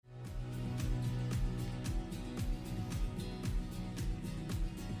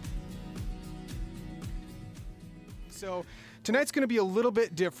So tonight's going to be a little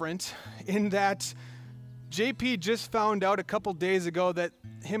bit different in that JP just found out a couple days ago that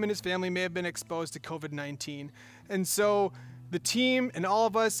him and his family may have been exposed to COVID-19. And so the team and all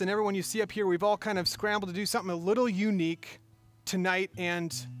of us and everyone you see up here, we've all kind of scrambled to do something a little unique tonight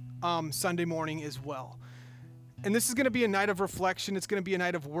and Sunday morning as well. And this is going to be a night of reflection. It's going to be a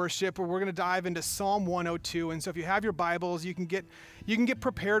night of worship where we're going to dive into Psalm 102. And so if you have your Bibles, you can get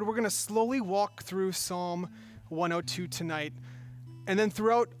prepared. We're going to slowly walk through Psalm 102 tonight. And then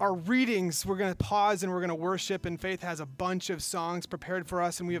throughout our readings, we're going to pause and we're going to worship. And Faith has a bunch of songs prepared for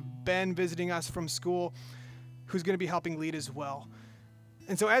us. And we have Ben visiting us from school who's going to be helping lead as well.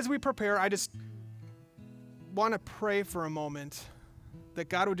 And so as we prepare, I just want to pray for a moment that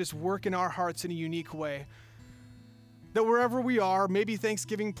God would just work in our hearts in a unique way. That wherever we are, maybe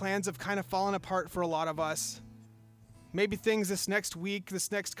Thanksgiving plans have kind of fallen apart for a lot of us. Maybe things this next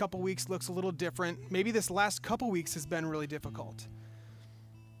couple weeks looks a little different. Maybe this last couple weeks has been really difficult.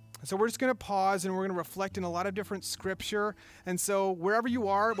 So we're just going to pause and we're going to reflect in a lot of different scripture. And so wherever you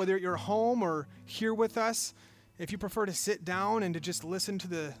are, whether you're home or here with us, if you prefer to sit down and to just listen to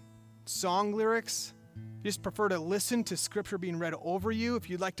the song lyrics, you just prefer to listen to scripture being read over you, if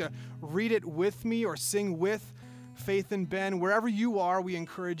you'd like to read it with me or sing with Faith and Ben, wherever you are, we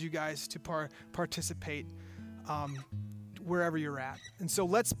encourage you guys to participate wherever you're at. And so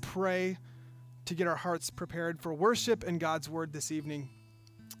let's pray to get our hearts prepared for worship and God's word this evening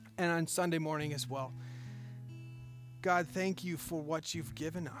and on Sunday morning as well. God, thank you for what you've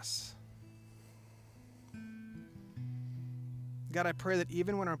given us. God, I pray that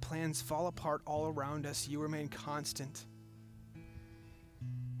even when our plans fall apart all around us, you remain constant.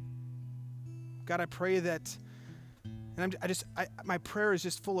 God, I pray that my prayer is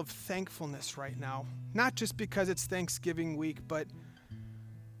just full of thankfulness right now. Not just because it's Thanksgiving week, but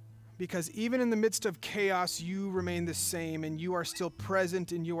because even in the midst of chaos, you remain the same and you are still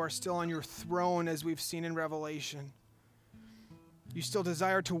present and you are still on your throne as we've seen in Revelation. You still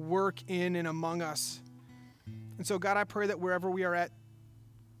desire to work in and among us. And so God, I pray that wherever we are at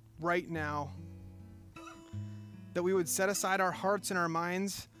right now, that we would set aside our hearts and our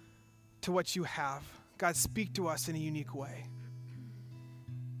minds to what you have. God, speak to us in a unique way.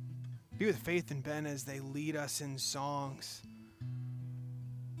 Be with Faith and Ben as they lead us in songs.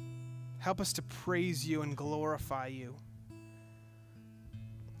 Help us to praise you and glorify you.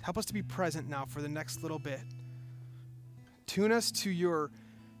 Help us to be present now for the next little bit. Tune us to your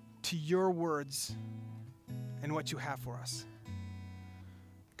words and what you have for us.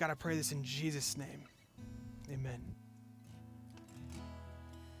 God, I pray this in Jesus' name. Amen.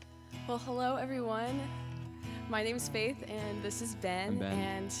 Well, hello, everyone. My name is Faith, and this is Ben.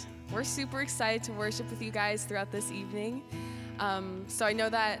 And we're super excited to worship with you guys throughout this evening. So I know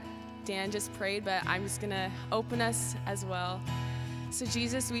that Dan just prayed, but I'm just going to open us as well. So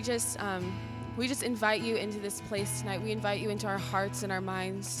Jesus, we just invite you into this place tonight. We invite you into our hearts and our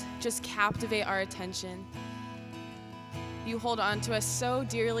minds. Just captivate our attention. You hold on to us so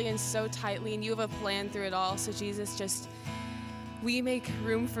dearly and so tightly, and you have a plan through it all. So Jesus, we make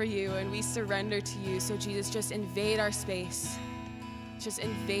room for you and we surrender to you. So Jesus, just invade our space. Just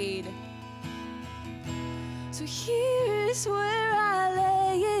invade. So here's where I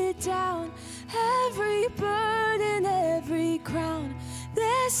lay it down. Every burden, every crown.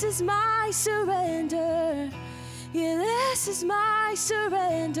 This is my surrender. Yeah, this is my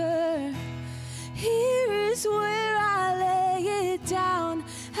surrender. Here is where I lay it down.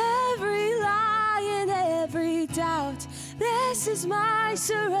 Every lie and every doubt. This is my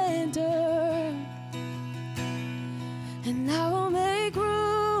surrender. And I will make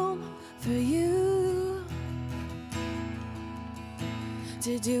room for you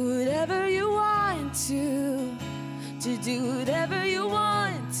to do whatever you want to do whatever you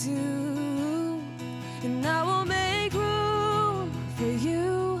want to. And I will make room for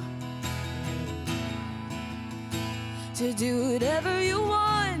you to do whatever you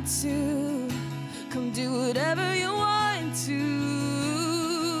want to. Come do whatever you want to.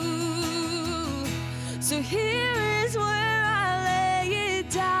 So here is where I lay it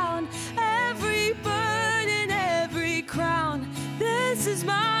down. Every burden, every crown. This is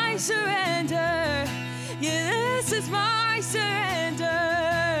my surrender. Yeah, this is my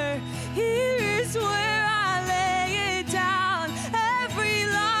surrender. Here is where I lay it down. Every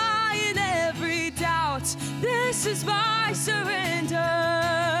lie and every doubt. This is my surrender.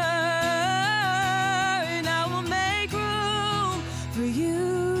 And I will make room for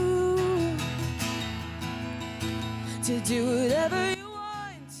you to do whatever you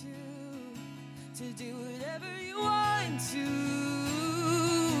want to do whatever you want to.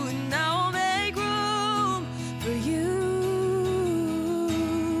 And I will make room for you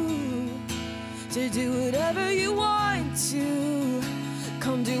to do whatever you want to.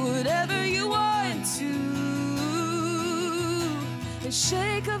 Come do whatever you want to. And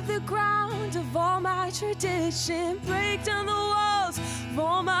shake up the ground of all my tradition. Break down the walls of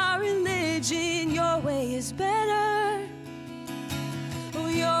all my religion. Your way is better. Oh,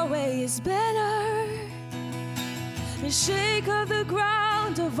 your way is better. And shake up the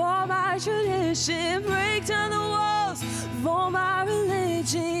ground of all my tradition. Break down the walls of all my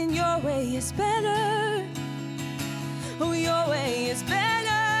religion. Your way is better. Oh, your way is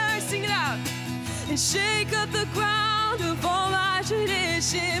better. Sing it out. And shake up the ground of all my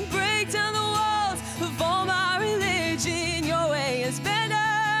tradition. Break down the walls of all my religion. Your way is better.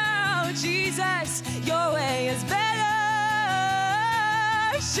 Oh, Jesus, your way is better.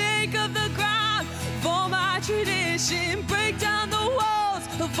 Shake up the ground of all my tradition. Break down the walls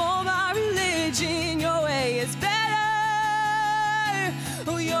of all my religion. Your way is better.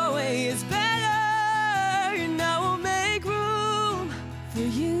 Oh, your way is better. And I will make room for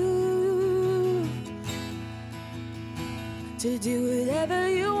you to do whatever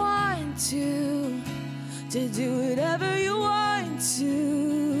you want to do whatever you want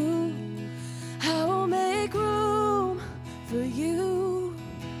to. I will make room for you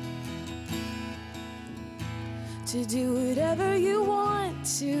to do whatever you want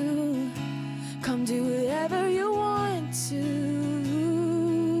to. Come do whatever you want to.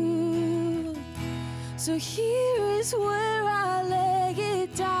 So here is where I lay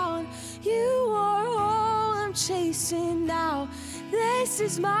it down. You are all I'm chasing now. This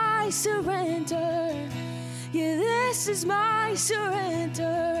is my surrender. Yeah, this is my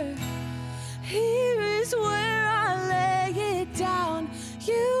surrender. Here is where I lay it down.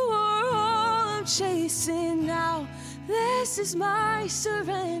 You are all I'm chasing now. This is my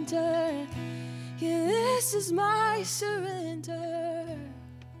surrender. Yeah, this is my surrender.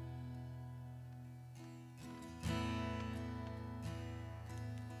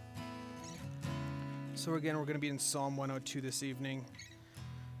 So again, we're going to be in Psalm 102 this evening.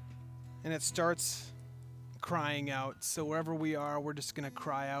 And it starts crying out. So wherever we are, we're just going to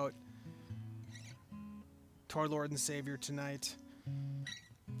cry out to our Lord and Savior tonight.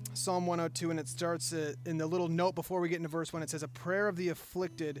 Psalm 102, and it starts in the little note before we get into verse 1. It says, a prayer of the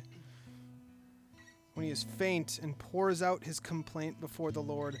afflicted when he is faint and pours out his complaint before the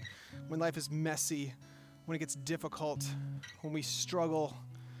Lord. When life is messy, when it gets difficult, when we struggle,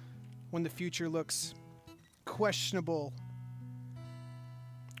 when the future looks questionable,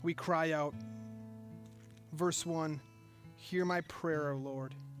 we cry out. Verse 1, hear my prayer, O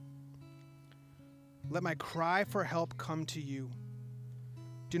Lord. Let my cry for help come to you.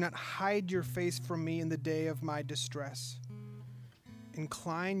 Do not hide your face from me in the day of my distress.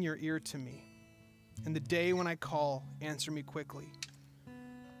 Incline your ear to me. In the day when I call, answer me quickly.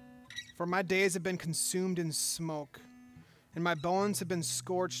 For my days have been consumed in smoke, and my bones have been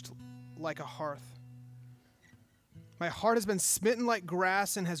scorched like a hearth. My heart has been smitten like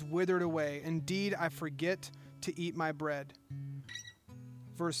grass and has withered away. Indeed, I forget to eat my bread.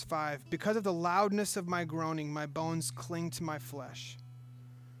 Verse 5, because of the loudness of my groaning, my bones cling to my flesh.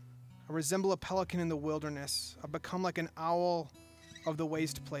 I resemble a pelican in the wilderness. I've become like an owl of the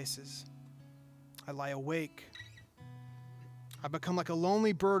waste places. I lie awake. I've become like a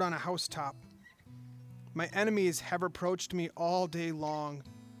lonely bird on a housetop. My enemies have reproached me all day long.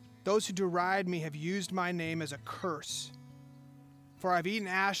 Those who deride me have used my name as a curse. For I've eaten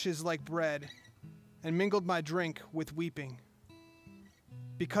ashes like bread and mingled my drink with weeping.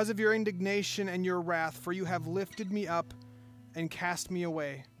 Because of your indignation and your wrath, for you have lifted me up and cast me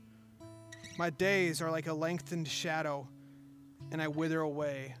away. My days are like a lengthened shadow, and I wither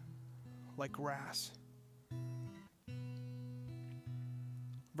away like grass.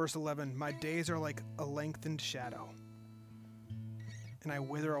 Verse 11, my days are like a lengthened shadow, and I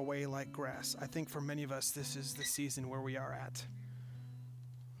wither away like grass. I think for many of us, this is the season where we are at.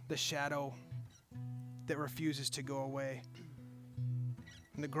 The shadow that refuses to go away.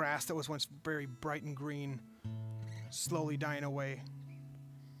 And the grass that was once very bright and green, slowly dying away.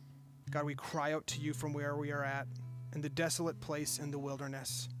 God, we cry out to you from where we are at, in the desolate place in the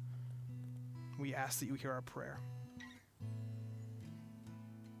wilderness. We ask that you hear our prayer.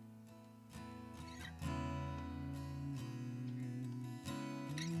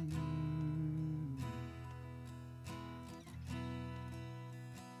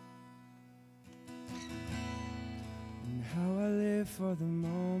 How I live for the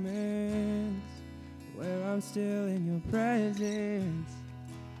moments where I'm still in your presence,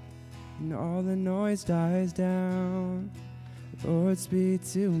 and all the noise dies down. Lord, speak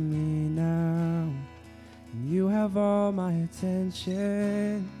to me now. And you have all my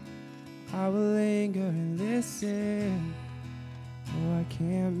attention. I will linger and listen. Oh, I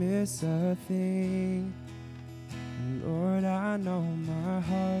can't miss a thing. Lord, I know my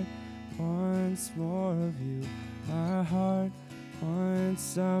heart wants more of you. My heart wants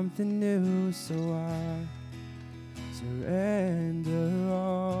something new, so I surrender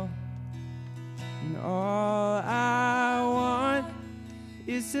all. And all I want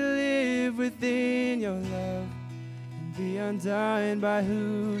is to live within your love and be undone by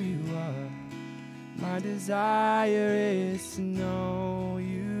who you are. My desire is to know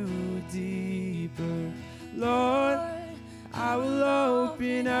you deeper. Lord, I will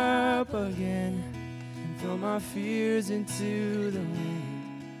open up again and throw my fears into the wind.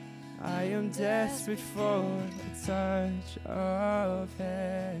 I am desperate for a touch of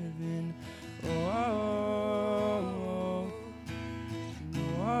heaven. Oh, oh, oh, oh,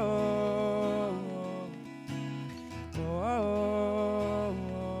 oh, oh, oh.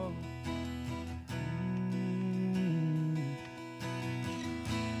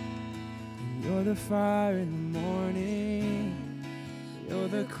 You're the fire in the morning, you're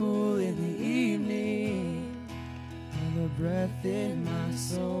the cool in the evening, you're the breath in my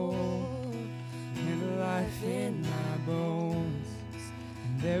soul, and the life in my bones.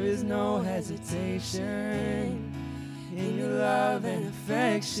 And there is no hesitation in your love and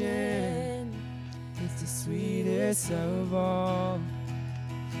affection. It's the sweetest of all.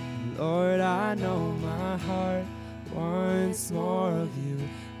 And Lord, I know my heart wants more of you.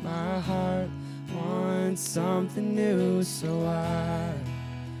 My heart wants something new, so I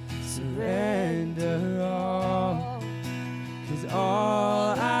surrender all. 'Cause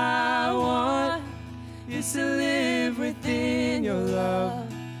all I want is to live within your love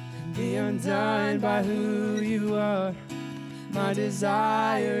and be undone by who you are. My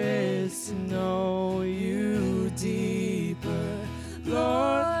desire is to know you deeper.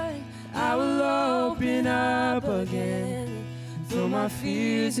 Lord, I will open up again, throw my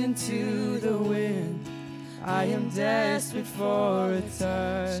fears into the wind. I am desperate for a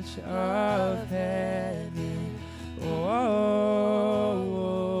touch of heaven. Oh, oh,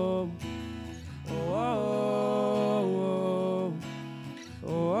 oh, oh, oh, oh,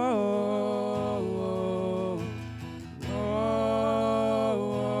 oh,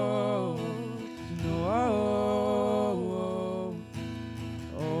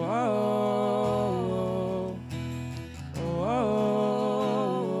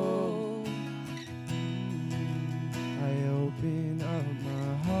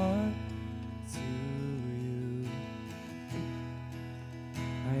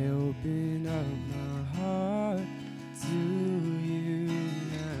 open up my heart to you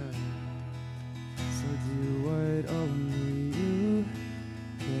now. So do what only you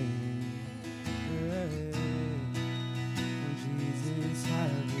can. Oh, Jesus,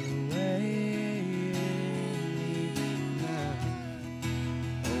 have your way now.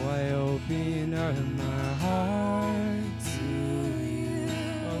 Oh, I open up my heart to you.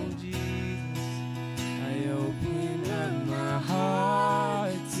 Oh, Jesus, I open up my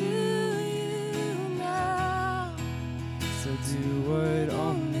heart to you now. So do what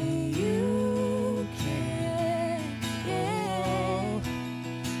only you can. Oh,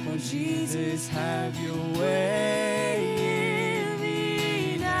 Jesus, have your way in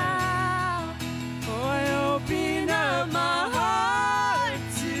me now. Oh, I open up my heart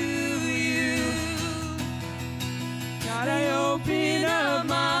to you. God, I open up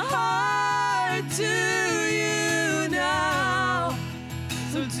my heart to you now.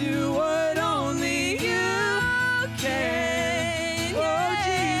 So do what only you can. Oh,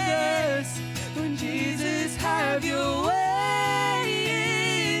 Jesus, when Jesus, have your way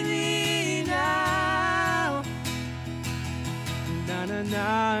in me now. Na na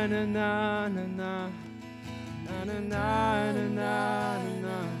na na na na na na na na na na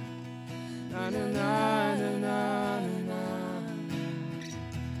na na na na na.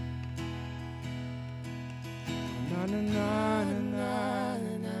 Na na na na na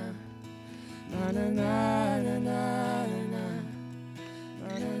na na na na na na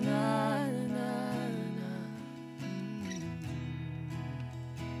na na.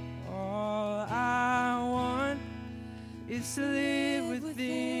 All I want is to live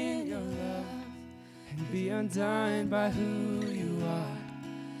within your love and be undone by who you are.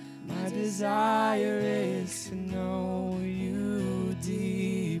 My desire is to know you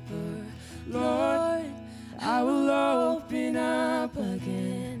deeper. Lord, I will open up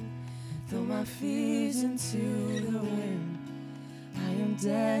again, throw my fears into the wind. I am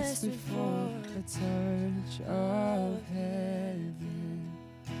desperate for a touch of heaven.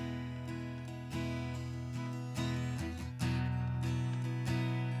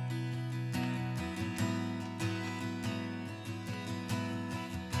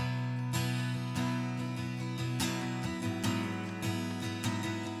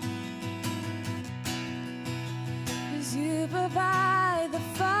 provide the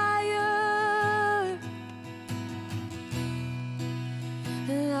fire,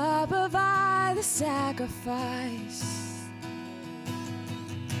 and I'll provide the sacrifice,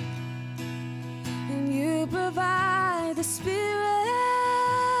 and you provide the Spirit,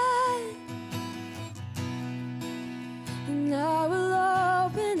 and I will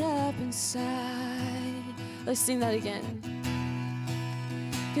open up inside. Let's sing that again.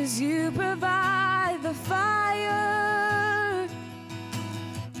 'Cause you provide the fire,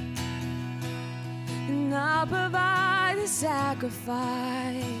 and I'll provide the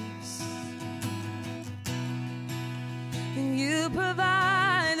sacrifice, and you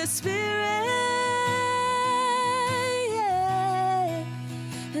provide the Spirit, yeah.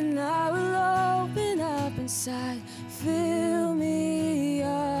 And I will open up inside. Fill me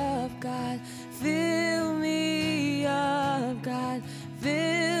up, God. Fill me up, God.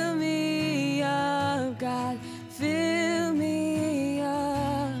 Fill me up, God. Fill me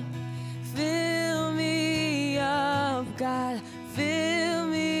up. Fill me up, God. Fill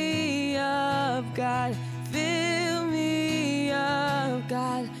me up, God. Fill me up,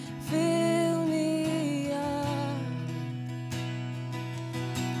 God. Fill me up.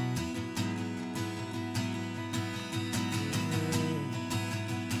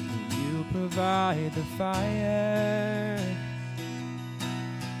 You provide the fire,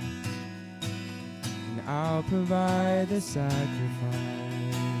 and I'll provide the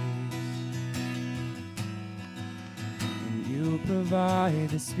sacrifice, and you provide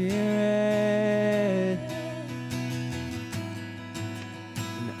the Spirit,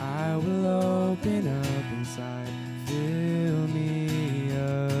 and I will open up inside. Fill me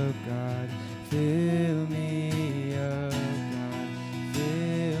up, God. Fill me up, God.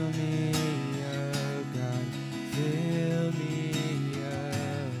 Fill me up, God. Fill me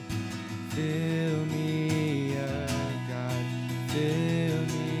up. Fill me up, God. Fill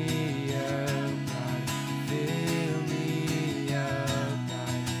me up, God. Fill me up,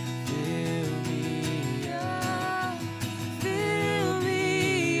 God. Fill me up. Fill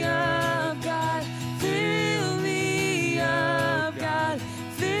me up, God. Fill me up, God.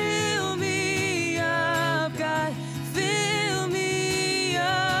 Fill me up, God. Fill me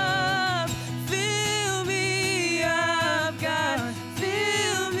up. Fill me up, God.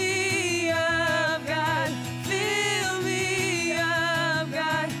 Fill me up, God. Fill me up,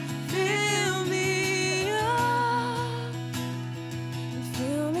 God. Fill me up.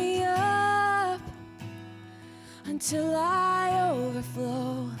 Fill me up until I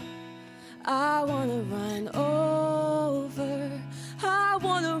overflow. I wanna run over. I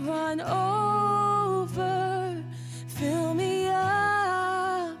wanna run over. Fill me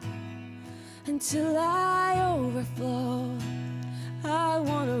up until I overflow. I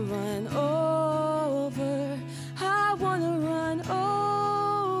wanna run over. I wanna run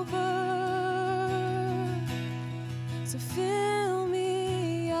over. So fill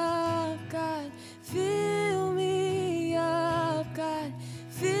me up, God. Fill me up, God.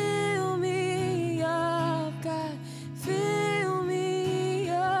 Fill me up, God. Fill me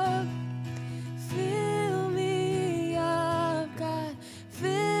up. Fill me up, God.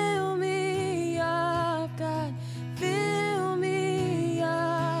 Fill me up, God. Fill me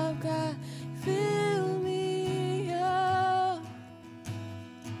up, God. Fill me up.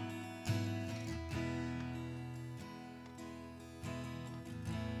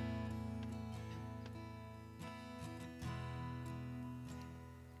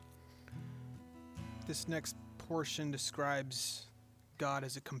 This next portion describes God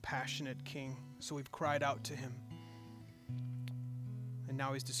as a compassionate king. So we've cried out to him. And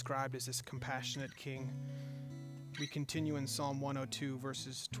now he's described as this compassionate king. We continue in Psalm 102,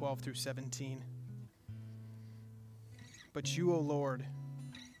 verses 12 through 17. But you, O Lord,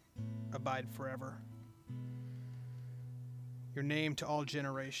 abide forever. Your name to all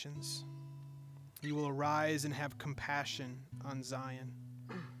generations. You will arise and have compassion on Zion.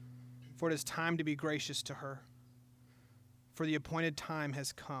 For it is time to be gracious to her, for the appointed time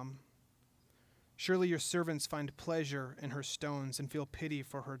has come. Surely your servants find pleasure in her stones and feel pity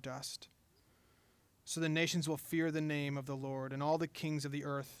for her dust. So the nations will fear the name of the Lord, and all the kings of the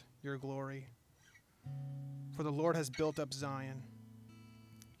earth your glory. For the Lord has built up Zion.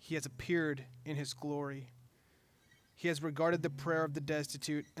 He has appeared in his glory. He has regarded the prayer of the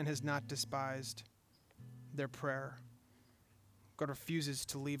destitute and has not despised their prayer. God refuses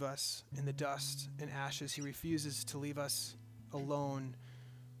to leave us in the dust and ashes. He refuses to leave us alone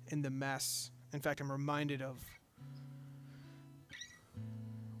in the mess. In fact, I'm reminded of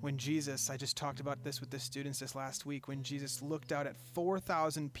when Jesus, I just talked about this with the students this last week, when Jesus looked out at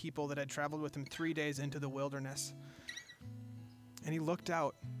 4,000 people that had traveled with him 3 days into the wilderness. And he looked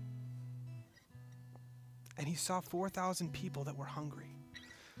out, and he saw 4,000 people that were hungry.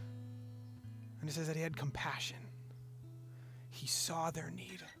 And it says that he had compassion. He saw their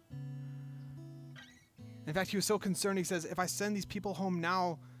need. In fact, he was so concerned, he says, if I send these people home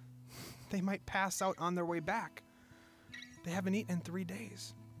now, they might pass out on their way back. They haven't eaten in 3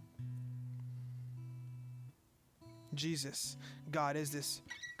 days. Jesus, God, is this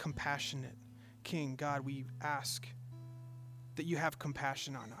compassionate King. God, we ask that you have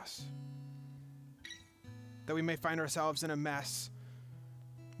compassion on us, that we may find ourselves in a mess,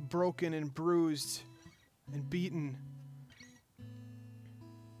 broken and bruised and beaten.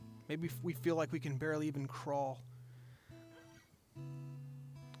 Maybe we feel like we can barely even crawl.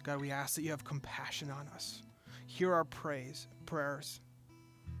 God, we ask that you have compassion on us. Hear our prayers.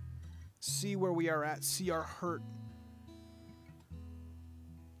 See where we are at. See our hurt.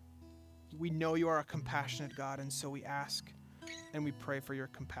 We know you are a compassionate God, and so we ask and we pray for your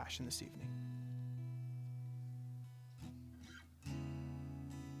compassion this evening.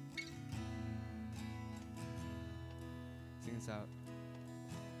 Sing us out.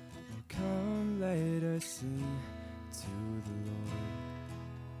 Come, let us sing to the Lord.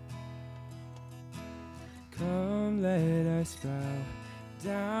 Come, let us bow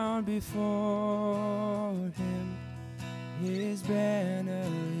down before him. His banner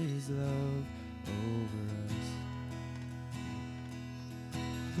is love over us.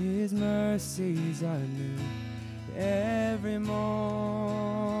 His mercies are new every morning.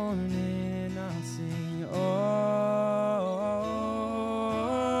 I'll sing,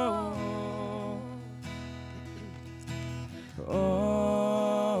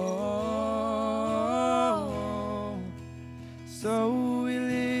 so we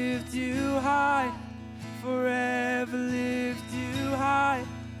lift you high, forever lift you high,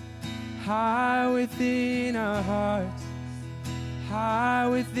 high within our hearts, high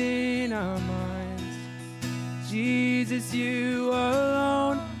within our minds. Jesus, you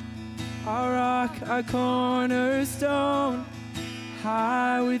alone, our rock, our cornerstone,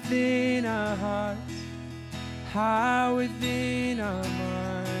 high within our hearts, high within our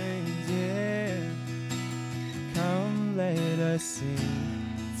minds, yeah. Come, let us sing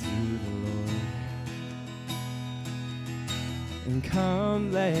to the Lord. And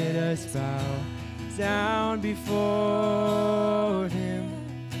come, let us bow down before him.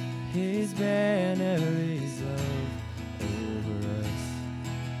 His banner is love over us,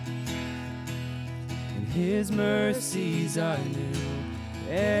 and his mercies are new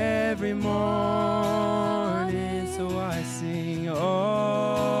every morning. So I sing, and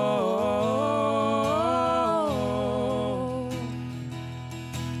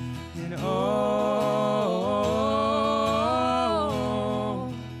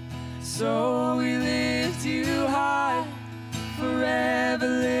so we lift you high, forever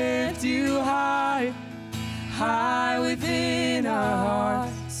lift you high, high within our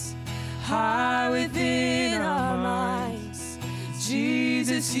hearts, high within our minds.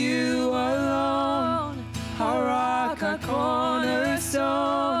 Jesus, you alone, our rock, our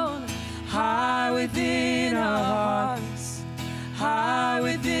cornerstone, high within our hearts, high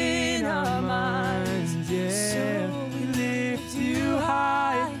within our minds, yeah. So we lift you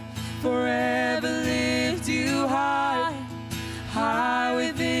high, forever lift you high, high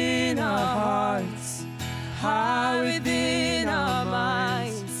within our hearts, high within our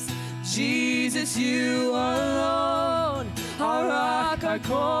minds. Jesus, you alone, our rock, our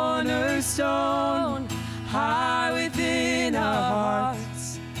cornerstone, high within our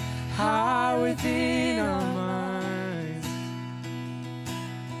hearts, high within our minds.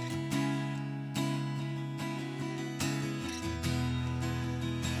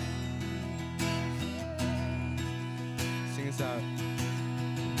 Sing us out.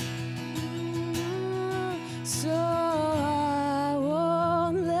 So I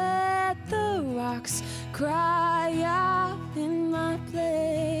won't let the rocks cry out in my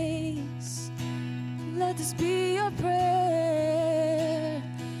place. Let this be your prayer.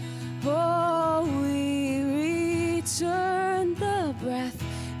 Oh, we return the breath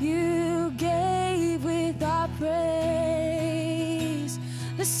you gave with our praise.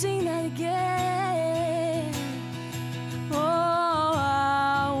 Let's sing that again. Oh,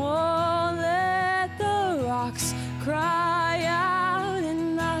 I won't let the rocks cry out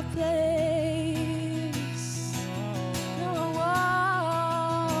in my place. No,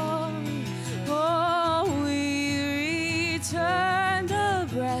 I won't. Oh, we return the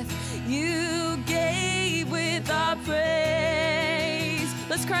breath you gave with our praise.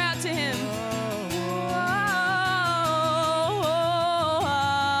 Let's cry out to him.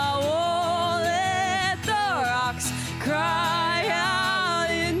 I won't let the rocks cry out.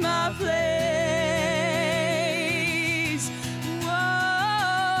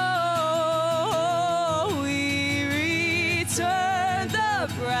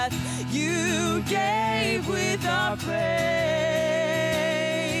 breath you gave with our praise.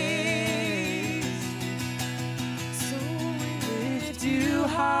 So we lift you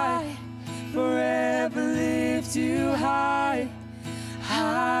high, forever lift you high,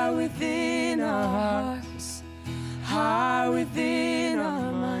 high within our hearts, high within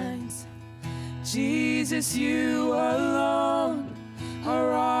our minds. Jesus, you alone, our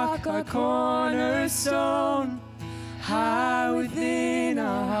rock, our cornerstone, high within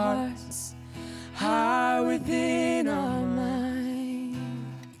our hearts, high within our minds.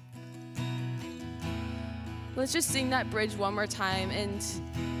 Let's just sing that bridge one more time and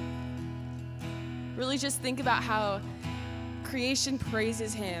really just think about how creation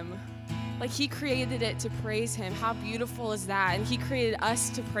praises him. Like he created it to praise him. How beautiful is that? And he created us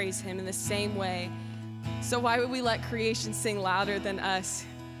to praise him in the same way. So why would we let creation sing louder than us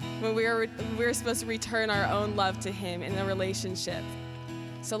when we're supposed to return our own love to him in a relationship?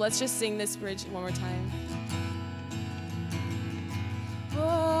 So let's just sing this bridge one more time.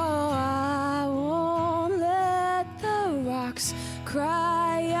 Oh, I won't let the rocks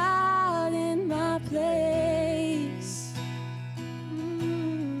cry out in my place.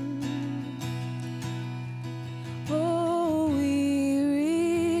 Oh, we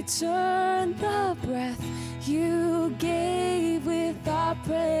return the breath you gave with our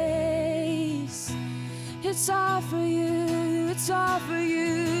praise. It's all for you, it's all for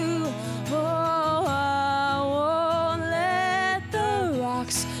you. Oh, I won't let the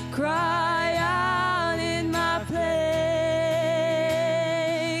rocks cry out in my place.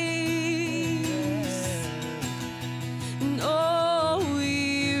 And oh,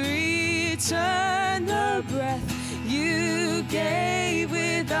 we return the breath you gave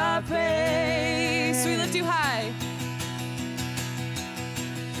with our praise. We lift you high.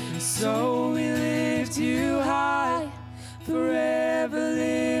 So we lift you high, forever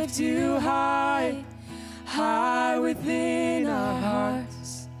lift you high, high within our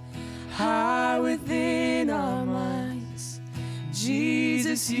hearts, high within our minds.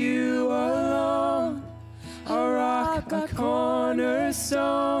 Jesus, you alone, our rock, our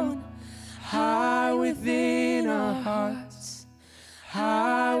cornerstone, high within our hearts,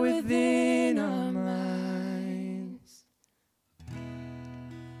 high within our minds.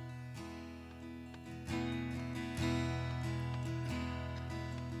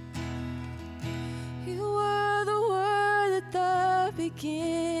 You were the Word at the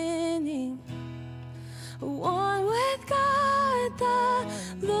beginning, one with God, the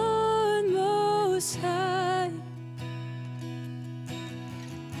Lord Most High.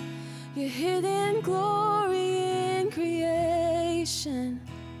 Your hidden glory in creation,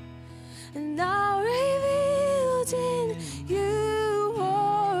 and now revealed in you,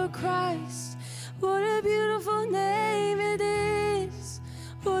 oh Christ. What a beautiful name it is.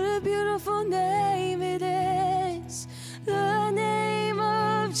 What a beautiful name it is. The name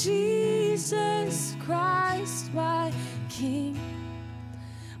of Jesus Christ, my King.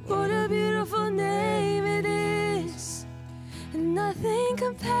 What a beautiful name it is. And nothing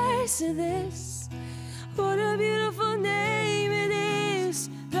compares to this. What a beautiful name it is.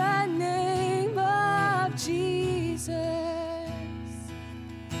 The name of Jesus.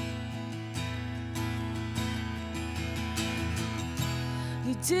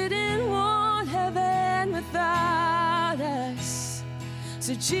 You didn't want heaven without us.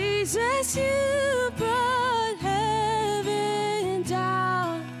 So Jesus, you brought heaven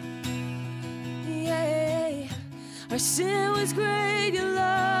down. Yeah. Our sin was great, your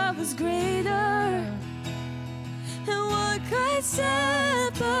love was greater. And what could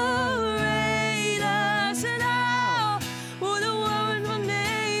separate us now? What a wonderful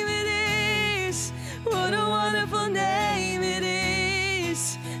name it is. What a wonderful name it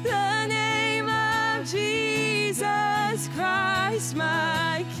is. The name of Jesus Christ,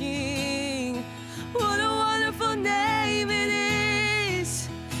 my King. What a wonderful name it is.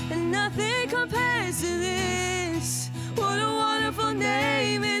 And nothing compares to this. What a wonderful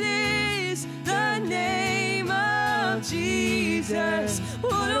name it is. The name of Jesus.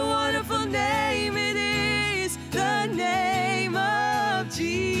 What a wonderful name it is. The name of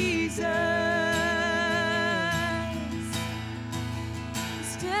Jesus.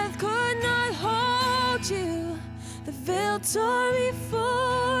 Death could not hold you. The veil tore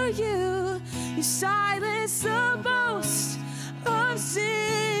before you. You silenced the boast of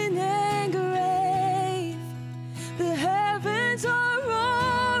sin and grave. The heavens are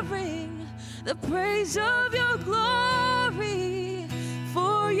roaring the praise of your glory.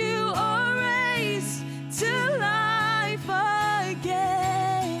 For you are raised to life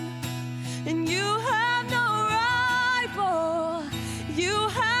again. And you have no rival. You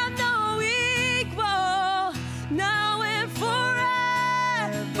have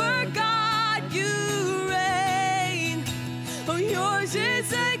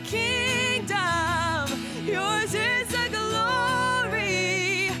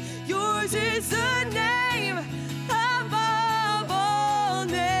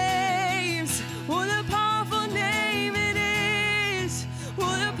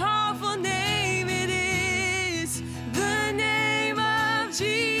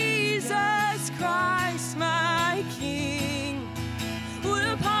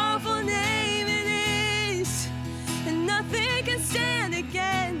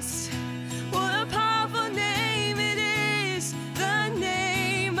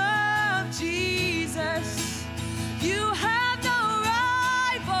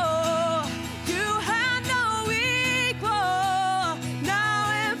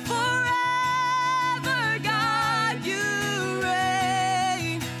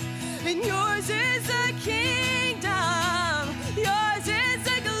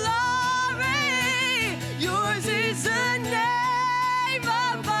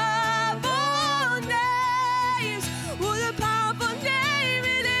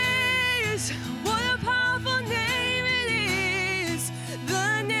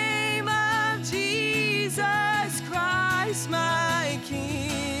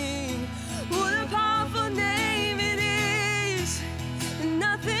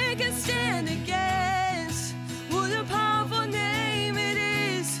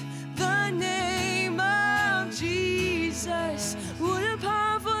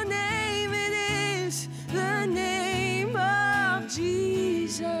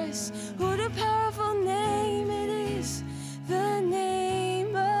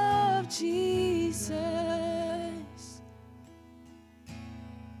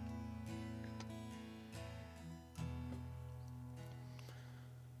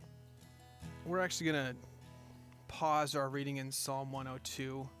we're actually going to pause our reading in Psalm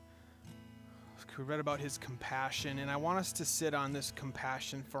 102. We read about his compassion, and I want us to sit on this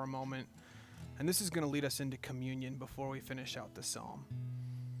compassion for a moment. And this is going to lead us into communion before we finish out the psalm.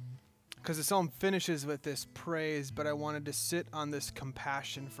 Because the psalm finishes with this praise, but I wanted to sit on this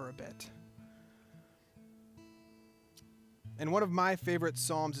compassion for a bit. And one of my favorite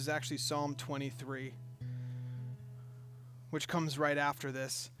psalms is actually Psalm 23, which comes right after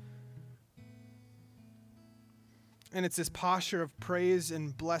this. And it's this posture of praise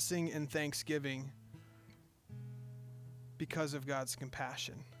and blessing and thanksgiving because of God's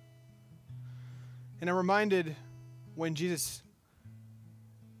compassion. And I'm reminded when Jesus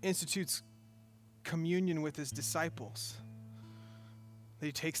institutes communion with his disciples, that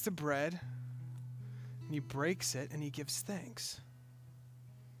he takes the bread and he breaks it and he gives thanks.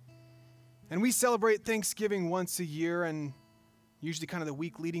 And we celebrate Thanksgiving once a year, and usually kind of the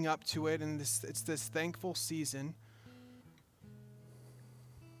week leading up to it, and it's this thankful season.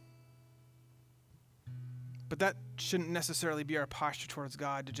 But that shouldn't necessarily be our posture towards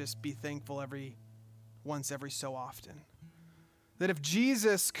God, to just be thankful once every so often. That if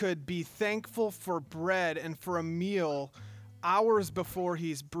Jesus could be thankful for bread and for a meal hours before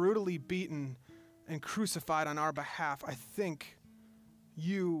he's brutally beaten and crucified on our behalf, I think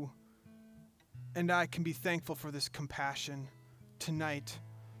you and I can be thankful for this compassion tonight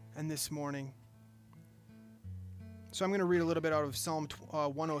and this morning. So I'm going to read a little bit out of Psalm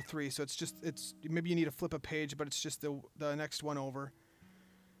 103. So it's maybe you need to flip a page, but it's just the next one over.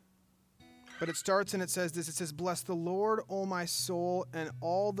 But it starts and it says this. It says, "Bless the Lord, O my soul, and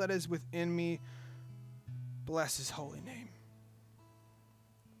all that is within me. Bless his holy name."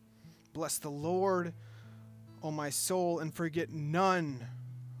 Bless the Lord, O my soul, and forget none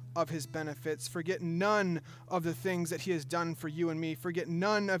of his benefits. Forget none of the things that he has done for you and me. Forget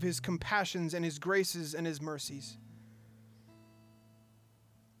none of his compassions and his graces and his mercies.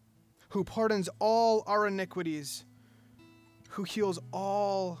 Who pardons all our iniquities, who heals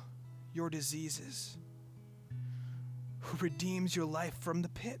all your diseases, who redeems your life from the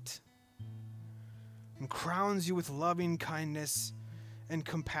pit, and crowns you with loving kindness and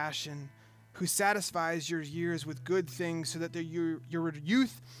compassion, who satisfies your years with good things so that your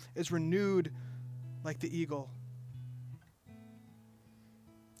youth is renewed like the eagle.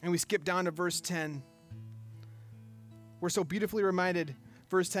 And we skip down to verse 10. We're so beautifully reminded,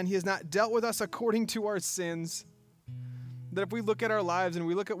 verse 10, he has not dealt with us according to our sins. That if we look at our lives and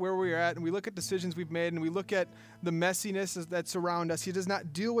we look at where we're at and we look at decisions we've made and we look at the messiness that surround us, he does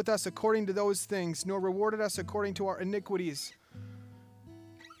not deal with us according to those things, nor rewarded us according to our iniquities.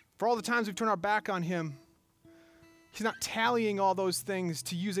 For all the times we've turned our back on him, he's not tallying all those things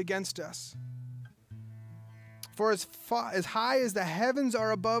to use against us. For as high as the heavens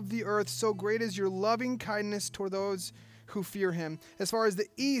are above the earth, so great is your loving kindness toward those who fear him. As far as the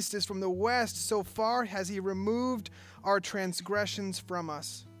east is from the west, so far has he removed our transgressions from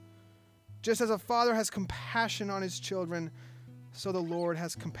us. Just as a father has compassion on his children, so the Lord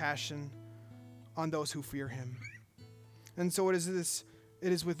has compassion on those who fear him. And so it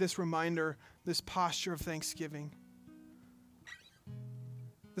is with this reminder, this posture of thanksgiving,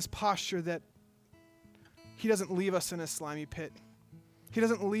 this posture that he doesn't leave us in a slimy pit. He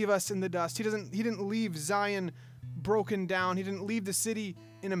doesn't leave us in the dust. He didn't leave Zion broken down. He didn't leave the city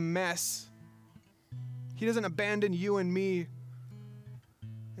in a mess. He doesn't abandon you and me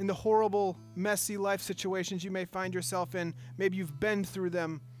in the horrible, messy life situations you may find yourself in. Maybe you've been through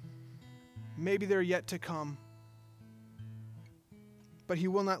them. Maybe they're yet to come. But he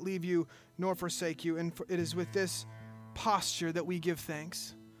will not leave you nor forsake you. And it is with this posture that we give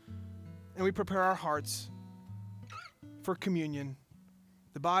thanks. And we prepare our hearts for communion,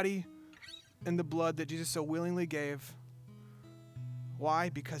 the body and the blood that Jesus so willingly gave. Why?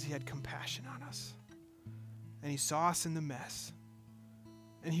 Because he had compassion on us. And he saw us in the mess.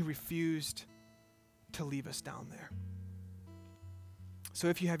 And he refused to leave us down there. So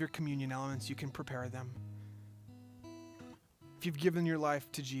if you have your communion elements, you can prepare them. If you've given your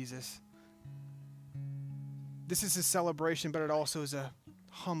life to Jesus, this is a celebration, but it also is a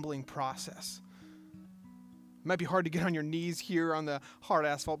humbling process. It might be hard to get on your knees here on the hard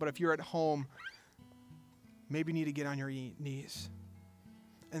asphalt, but if you're at home, maybe you need to get on your knees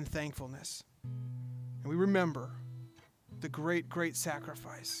in thankfulness. And we remember the great, great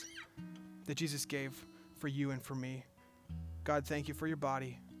sacrifice that Jesus gave for you and for me. God, thank you for your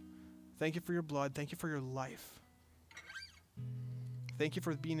body. Thank you for your blood. Thank you for your life. Thank you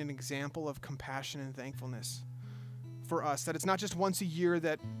for being an example of compassion and thankfulness for us, that it's not just once a year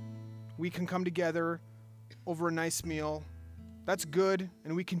that we can come together over a nice meal. That's good,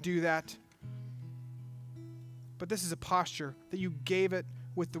 and we can do that. but this is a posture that you gave it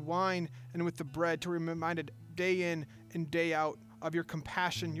with the wine and with the bread to be reminded day in and day out of your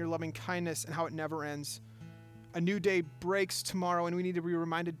compassion, your loving kindness, and how it never ends. A new day breaks tomorrow, and we need to be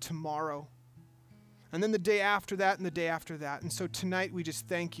reminded tomorrow. And then the day after that and the day after that. And so tonight we just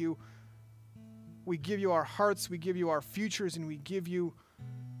thank you. We give you our hearts, we give you our futures, and we give you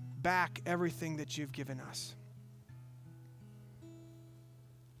back everything that you've given us.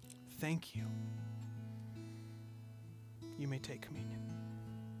 Thank you. You may take communion.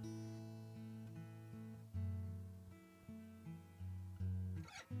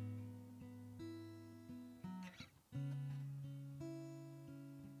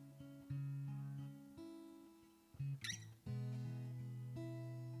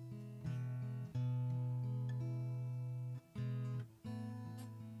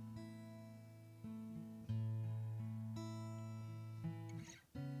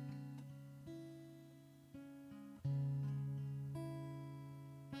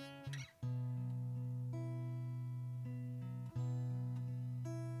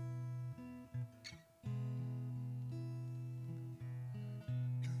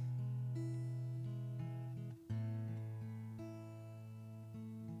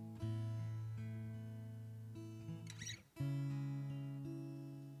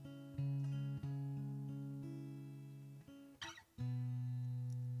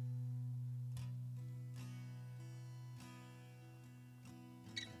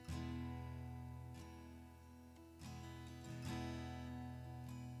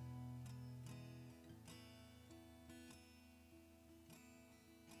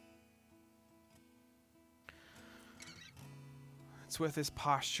 It's with this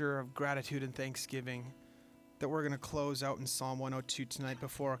posture of gratitude and thanksgiving that we're going to close out in Psalm 102 tonight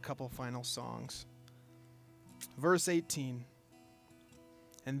before a couple final songs. Verse 18,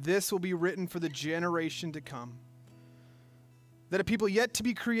 and this will be written for the generation to come, that a people yet to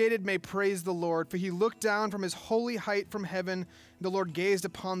be created may praise the Lord. For he looked down from his holy height from heaven, and the Lord gazed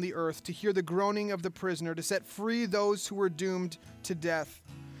upon the earth to hear the groaning of the prisoner, to set free those who were doomed to death,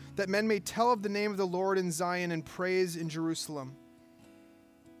 that men may tell of the name of the Lord in Zion and praise in Jerusalem.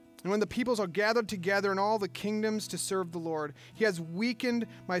 And when the peoples are gathered together in all the kingdoms to serve the Lord, he has weakened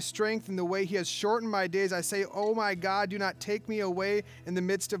my strength in the way he has shortened my days. I say, oh my God, do not take me away in the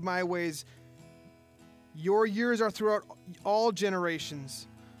midst of my ways. Your years are throughout all generations.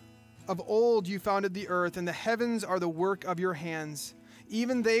 Of old you founded the earth, and the heavens are the work of your hands.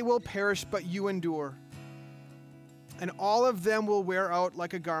 Even they will perish, but you endure. And all of them will wear out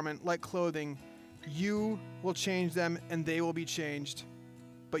like a garment, like clothing. You will change them, and they will be changed.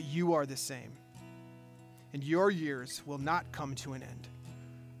 But you are the same, and your years will not come to an end.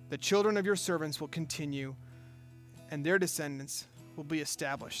 The children of your servants will continue, and their descendants will be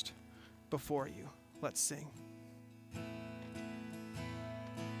established before you. Let's sing.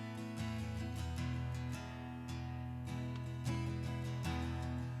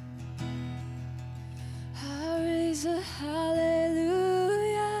 I raise a hallelujah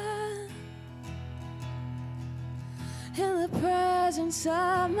in the presence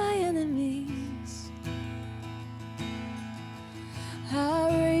of my enemies. I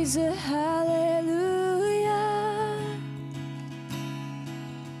raise a hallelujah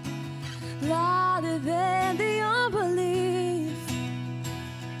louder than the unbelief.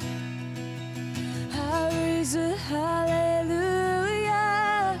 I raise a hallelujah.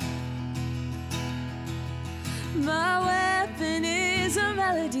 My weapon is a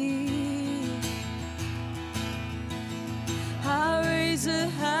melody. I raise a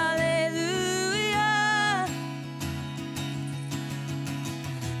hallelujah.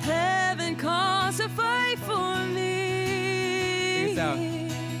 Heaven calls to fight for me. So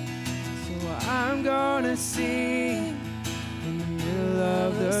I'm gonna sing in the middle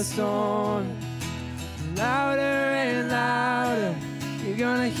of the storm, louder and louder. You're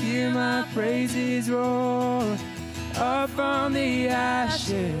gonna hear my praises roar. Up from the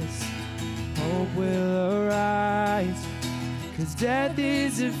ashes, hope will arise. 'Cause death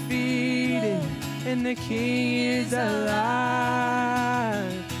is defeated and the King is alive.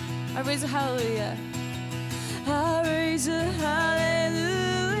 I raise a hallelujah. I raise a hallelujah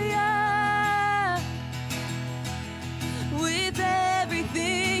with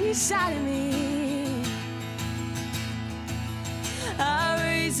everything inside of me. I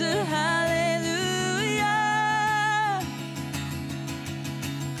raise a hallelujah.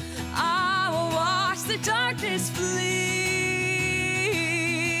 I will watch the darkness flee.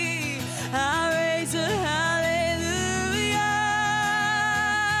 I raise a hallelujah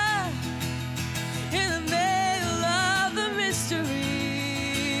in the middle of the mystery.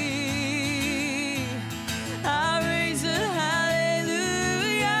 I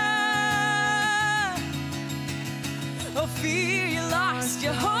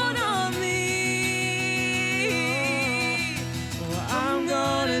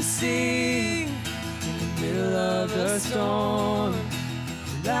gonna sing in the middle of the storm.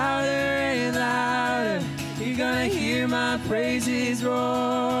 Louder and louder, you're gonna hear my praises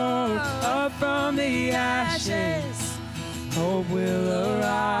roar. Up from the ashes, hope will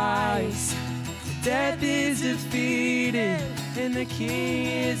arise. Death is defeated and the King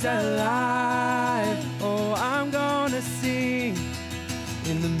is alive. Oh, I'm gonna sing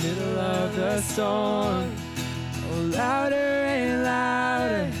in the middle of the storm. Oh, louder and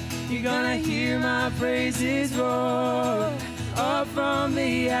louder, you're gonna hear my praises roar. Up from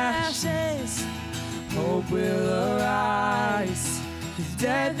the ashes, hope will arise. 'Cause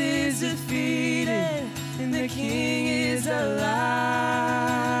death is defeated and the King is alive.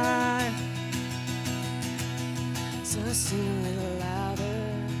 So sing a little louder.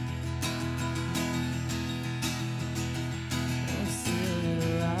 Oh, sing a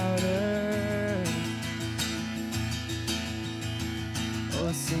little louder.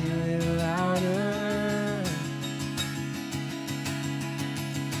 Oh, sing a little louder.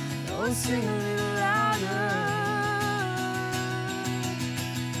 Oh, sing a little louder.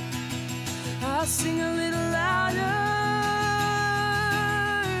 I'll sing a little louder.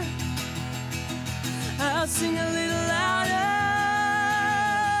 I'll sing a little louder.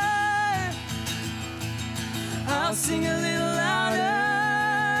 I'll sing a little louder.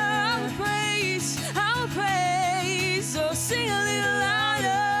 I'll praise, I'll praise. Oh, sing a little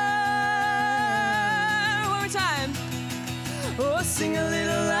louder. One more time. Oh, sing a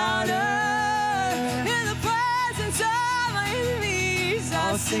little louder. In the presence of my enemies,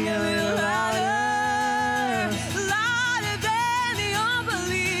 I'll sing a little louder. Louder than the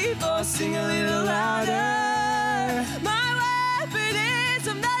unbelief. Oh, sing a little louder. My weapon is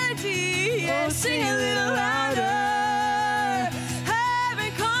a melody. Oh, sing a little louder.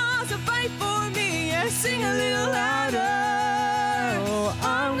 Heaven comes to fight for me. Yeah, sing a little louder. Oh,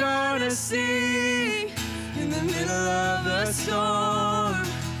 I'm gonna sing in the middle of the storm.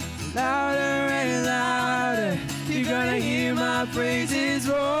 Louder and louder, you're gonna hear my praises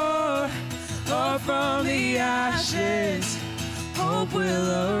roar. Up from the ashes, hope will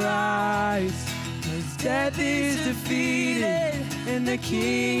arise. 'Cause death is defeated and the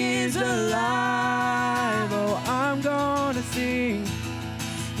King is alive. Oh, I'm gonna sing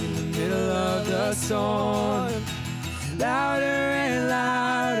in the middle of the storm. Louder and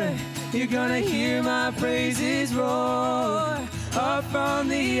louder, you're gonna hear my praises roar. Up from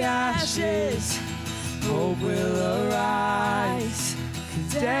the ashes, hope will arise.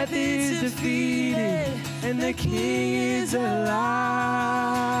 'Cause death is defeated and the King is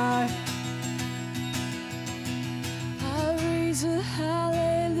alive. I'll raise a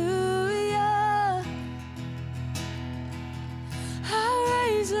hallelujah. I'll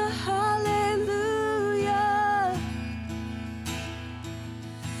raise a hallelujah.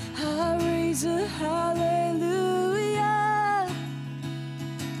 I'll raise a hallelujah.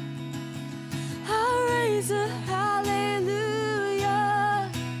 I'll raise a hallelujah.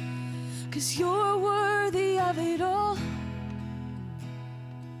 'Cause you're worthy of it all.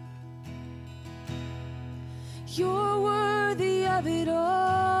 You're worthy of it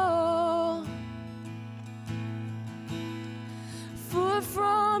all. For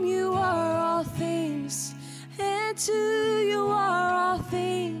from you are all things, and to you are all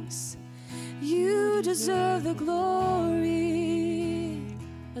things. You deserve the glory.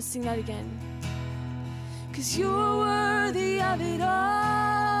 Let's sing that again. 'Cause you're worthy of it all.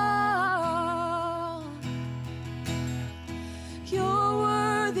 You're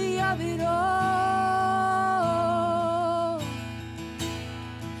worthy of it all.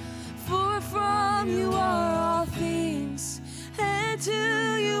 For from you are all things, and to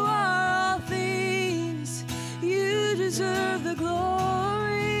you are all things. You deserve the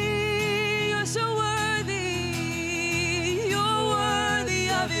glory. You're so worthy. You're worthy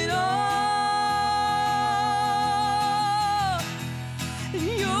of it all.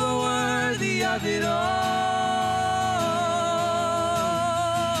 You're worthy of it all.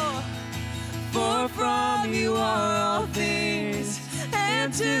 For from you are all things, and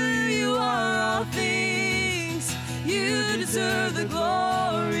to you are all things. You deserve the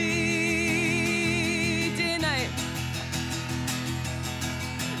glory. Day and night.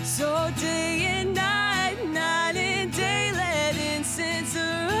 So day and night, night and day, let incense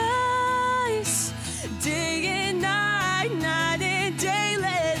arise. Day and night, night and day,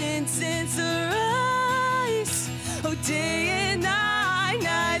 let incense arise. Oh, day and night,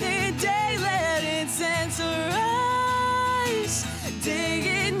 night and day, let incense arise. Day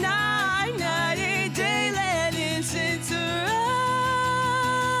and night, night and day, let incense arise.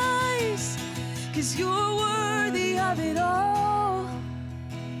 'Cause you're worthy of it all.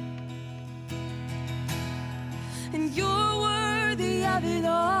 you're worthy of it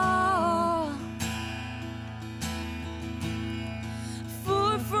all.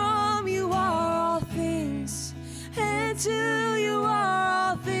 For from you are all things, and to you are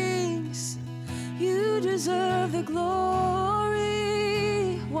all things. You deserve the glory.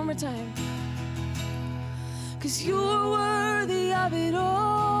 One more time. 'Cause you're worthy of it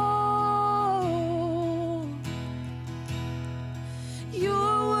all.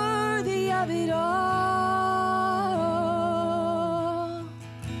 You're worthy of it all.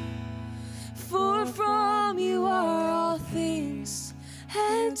 For from you are all things,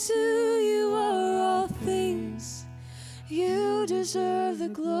 and to you are all things. You deserve the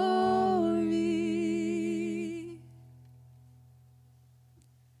glory.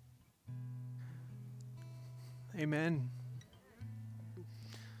 Amen.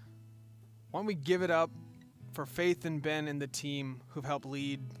 Why don't we give it up for Faith and Ben and the team who've helped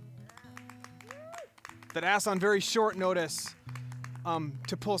lead, that asked on very short notice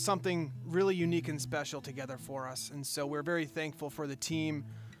to pull something really unique and special together for us. And so we're very thankful for the team.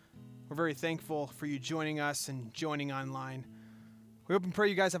 We're very thankful for you joining us and joining online. We hope and pray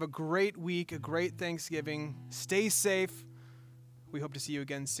you guys have a great week, a great Thanksgiving. Stay safe. We hope to see you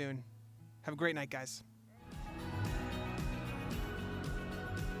again soon. Have a great night, guys.